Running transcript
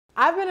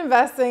I've been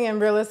investing in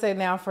real estate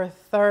now for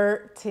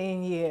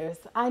 13 years.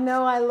 I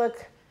know I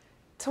look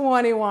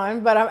 21,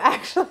 but I'm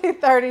actually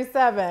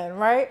 37,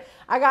 right?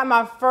 I got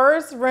my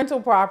first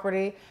rental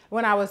property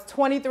when I was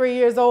 23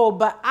 years old,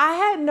 but I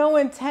had no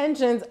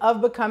intentions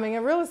of becoming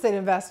a real estate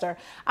investor.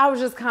 I was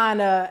just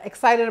kind of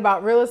excited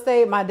about real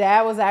estate. My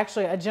dad was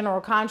actually a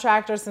general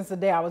contractor since the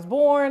day I was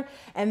born.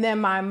 And then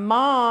my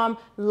mom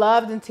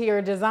loved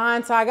interior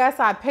design. So I guess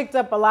I picked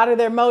up a lot of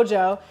their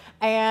mojo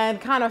and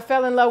kind of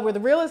fell in love with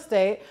real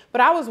estate.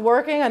 But I was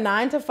working a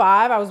 9 to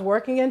 5. I was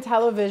working in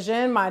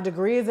television. My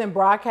degree is in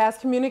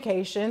broadcast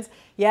communications.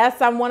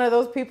 Yes, I'm one of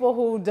those people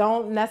who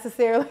don't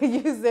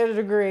necessarily use their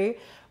degree,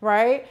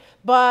 right?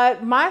 But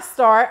I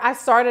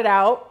started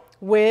out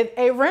with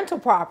a rental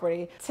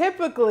property.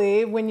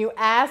 Typically, when you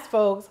ask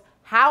folks,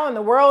 how in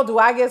the world do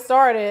I get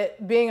started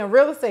being a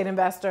real estate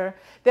investor?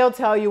 They'll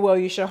tell you, well,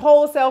 you should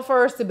wholesale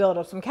first to build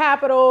up some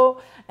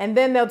capital. And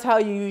then they'll tell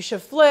you you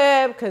should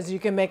flip because you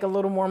can make a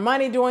little more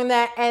money doing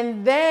that.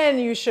 And then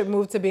you should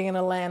move to being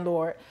a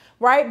landlord,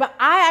 right? But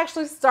I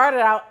actually started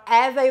out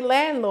as a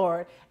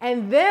landlord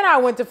and then I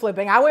went to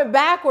flipping. I went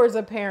backwards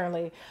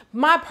apparently.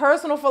 My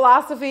personal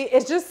philosophy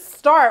is just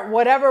start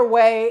whatever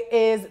way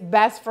is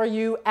best for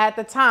you at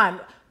the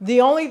time.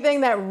 The only thing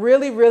that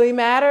really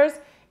matters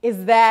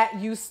is that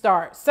you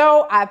start.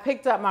 So I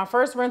picked up my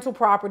first rental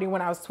property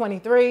when I was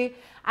 23.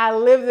 I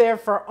lived there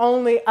for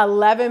only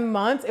 11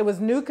 months. It was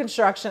new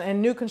construction, and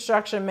new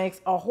construction makes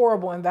a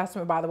horrible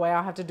investment, by the way.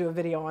 I'll have to do a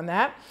video on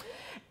that.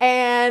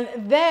 And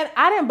then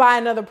I didn't buy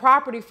another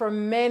property for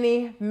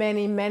many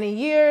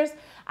years.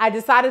 I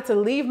decided to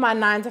leave my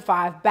 9 to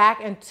 5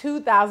 back in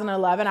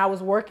 2011. I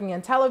was working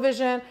in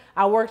television.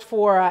 I worked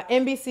for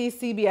NBC,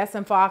 CBS,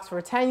 and Fox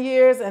for 10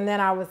 years, and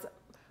then I was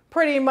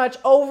pretty much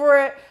over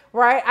it,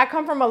 right? I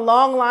come from a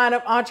long line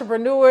of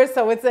entrepreneurs,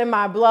 so it's in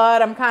my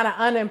blood. I'm kind of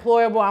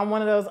unemployable. I'm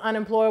one of those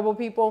unemployable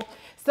people.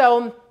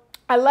 So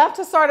I left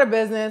to start a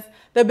business.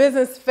 The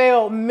business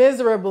failed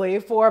miserably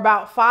for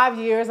about 5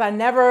 years. I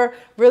never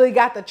really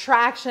got the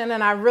traction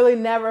and I really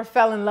never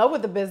fell in love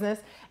with the business.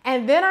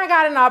 And then I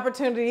got an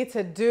opportunity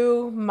to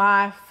do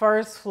my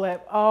first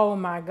flip. Oh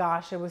my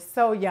gosh, it was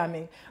so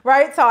yummy,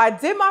 right? So I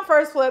did my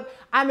first flip.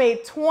 I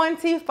made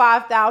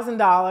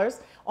 $25,000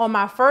 on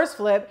my first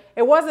flip.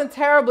 It wasn't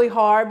terribly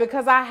hard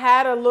because I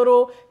had a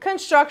little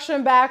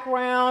construction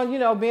background, you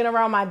know, being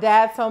around my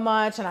dad so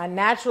much, and I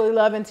naturally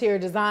love interior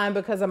design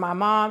because of my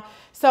mom.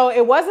 So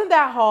it wasn't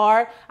that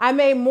hard. I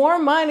made more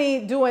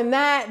money doing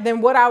that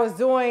than what I was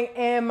doing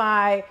in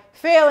my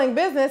failing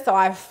business. So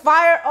I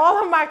fired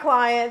all of my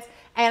clients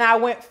and I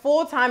went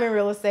full-time in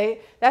real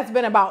estate. That's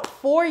been about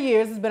 4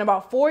 years. It's been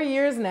about 4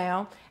 years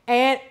now,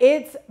 and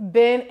it's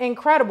been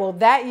incredible.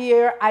 That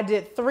year I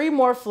did 3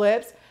 more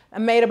flips. I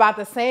made about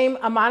the same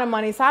amount of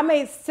money. So I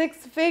made 6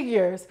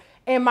 figures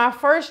in my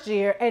first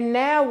year. And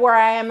now where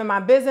I am in my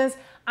business,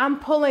 I'm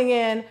pulling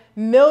in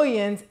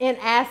millions in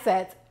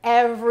assets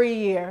every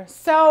year.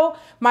 So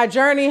my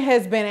journey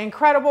has been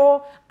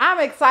incredible. I'm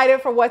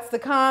excited for what's to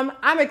come.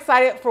 I'm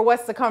excited for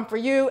what's to come for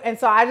you. And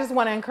so I just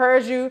want to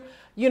encourage you,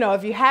 you know,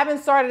 if you haven't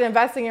started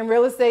investing in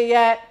real estate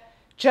yet,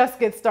 just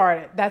get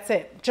started. That's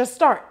it. Just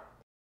start.